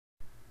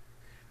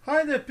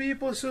Hi there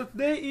people, so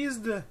today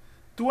is the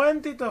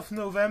 20th of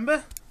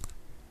November.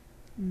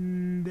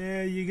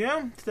 There you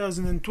go,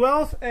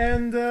 2012,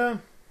 and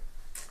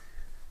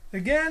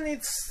again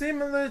it's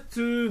similar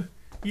to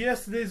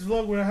yesterday's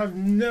vlog where I have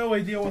no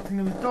idea what I'm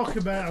going to talk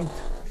about.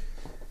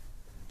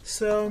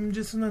 So I'm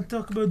just going to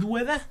talk about the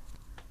weather.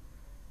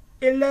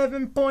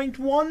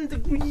 11.1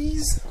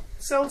 degrees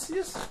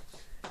Celsius.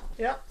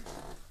 Yeah,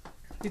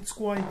 it's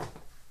quite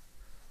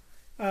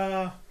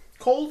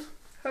cold,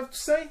 I have to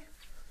say.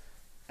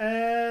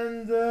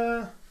 And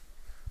well,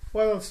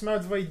 I'm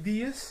out of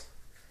ideas.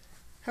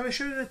 Have I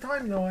showed you the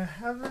time? No, I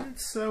haven't.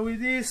 So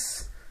it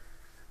is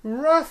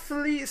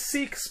roughly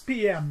 6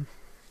 p.m.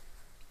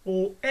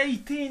 or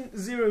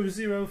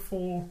 18:00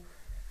 for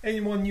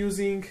anyone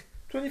using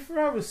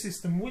 24-hour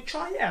system, which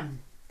I am.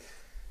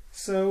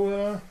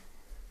 So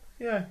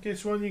yeah, in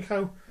case you're wondering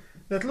how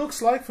that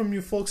looks like from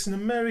you folks in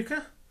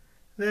America,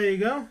 there you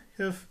go.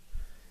 You have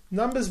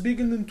numbers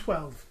bigger than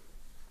 12.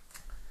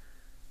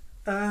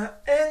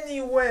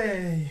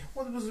 Anyway,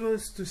 what was I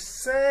to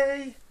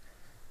say?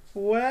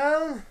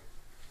 Well,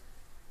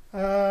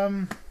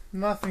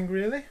 nothing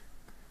really.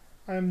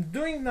 I'm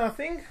doing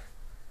nothing,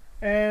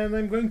 and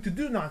I'm going to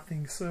do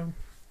nothing. So,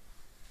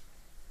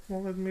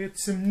 well, let me get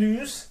some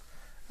news.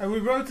 We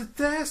wrote a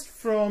test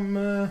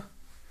from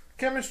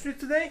chemistry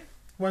today.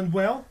 Went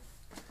well.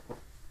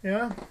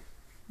 Yeah,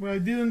 well, I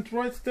didn't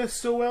write the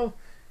test so well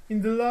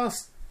in the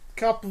last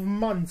couple of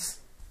months.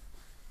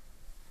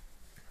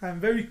 I'm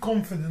very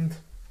confident.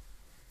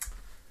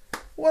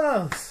 What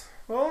else?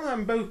 Well,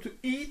 I'm about to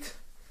eat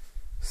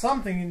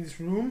something in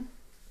this room.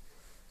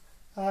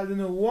 I don't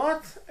know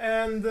what,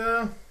 and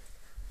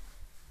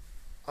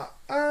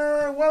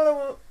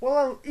while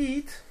I'll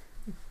eat,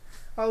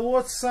 I'll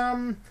watch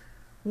some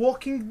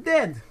Walking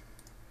Dead.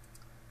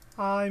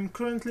 I'm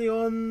currently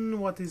on,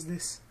 what is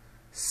this?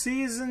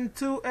 Season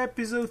 2,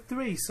 Episode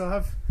 3, so I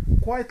have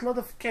quite a lot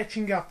of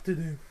catching up to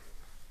do.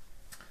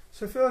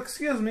 So if you'll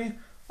excuse me,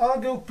 I'll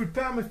go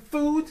prepare my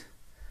food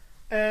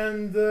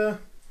and go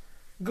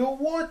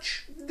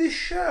watch the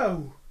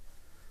show.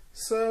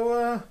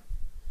 So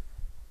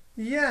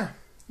yeah,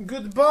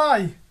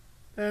 goodbye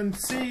and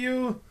see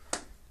you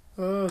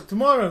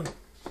tomorrow.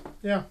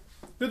 Yeah,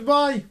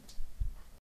 goodbye.